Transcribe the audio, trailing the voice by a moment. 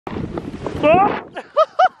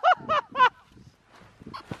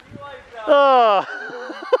Oh.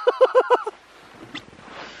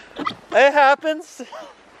 It happens.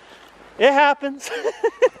 It happens.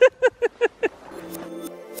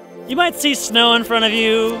 You might see snow in front of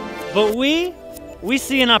you, but we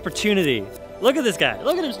see an opportunity. Look at this guy.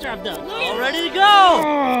 Look at him strapped up. All ready to go.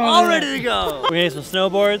 All ready to go. We're gonna get some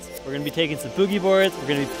snowboards. We're gonna be taking some boogie boards. We're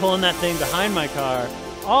gonna be pulling that thing behind my car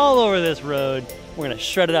all over this road. We're gonna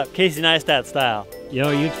shred it up, Casey Neistat style. Yo,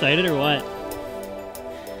 are you excited or what?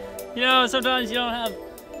 You know, sometimes you don't have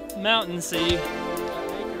mountains, so you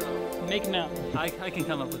make a mountain. I can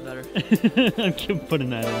come up with better. I'm putting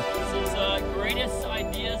that in. This is greatest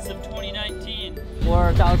ideas of 2019. Or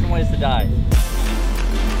 1,000 ways to die.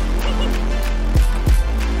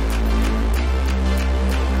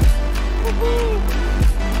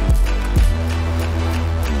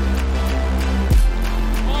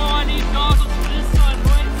 Oh, I need goggles for this one,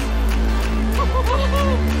 boys.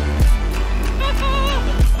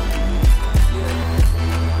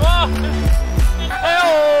 Oh!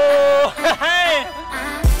 Hey!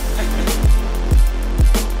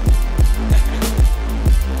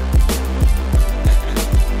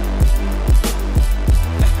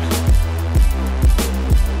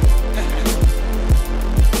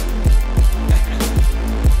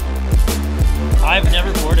 I've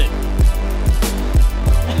never boarded.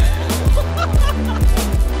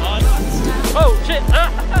 Oh shit!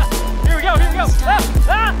 Here we go! Here we go!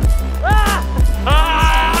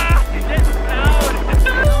 It gets loud.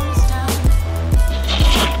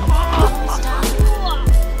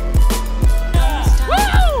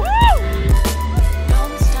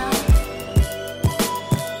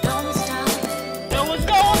 Yo, what's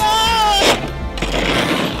going on?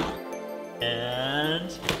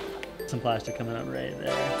 And some plastic coming up right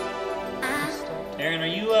there. Aaron, are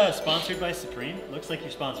you sponsored by Supreme? Looks like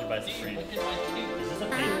you're sponsored by Supreme. Look at my Is this a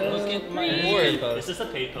paid post? Look at my Is this a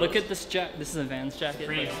paid post? Look at this jacket. This is a Vans jacket.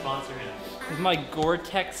 Supreme, sponsor him. With my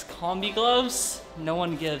Gore-Tex combi gloves, no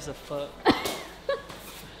one gives a fuck.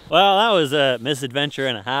 Well, that was a misadventure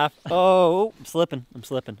and a half. Oh, I'm slipping. I'm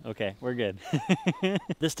slipping. Okay, we're good.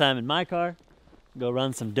 This time in my car, go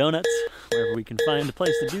run some donuts wherever we can find a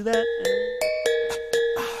place to do that.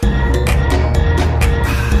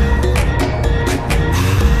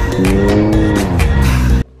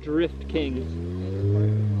 Drift King.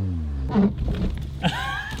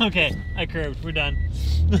 Okay, I curved. We're done.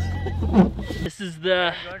 This is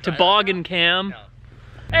the toboggan cam.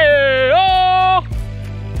 Hey, oh!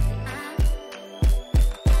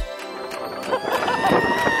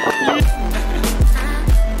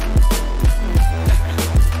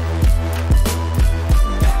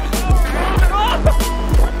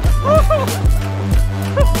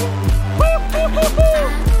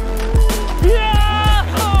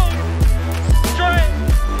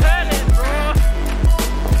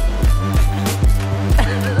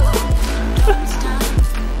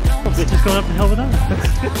 Bitches going up the hill with us.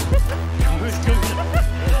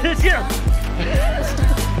 It's here.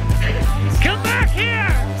 Come back here.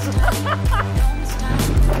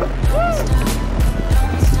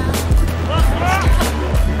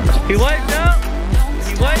 He wiped out.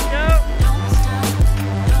 He wiped out.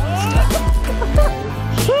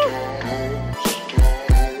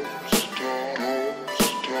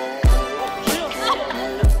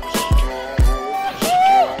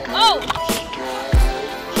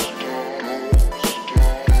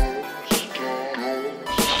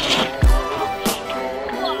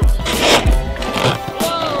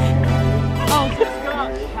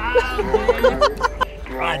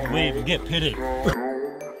 Ride the wave and get pitted.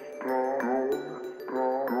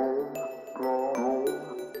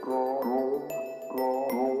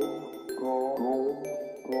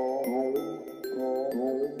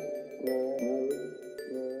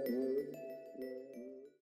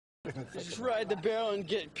 Just ride the barrel and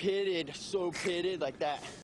get pitted, so pitted like that.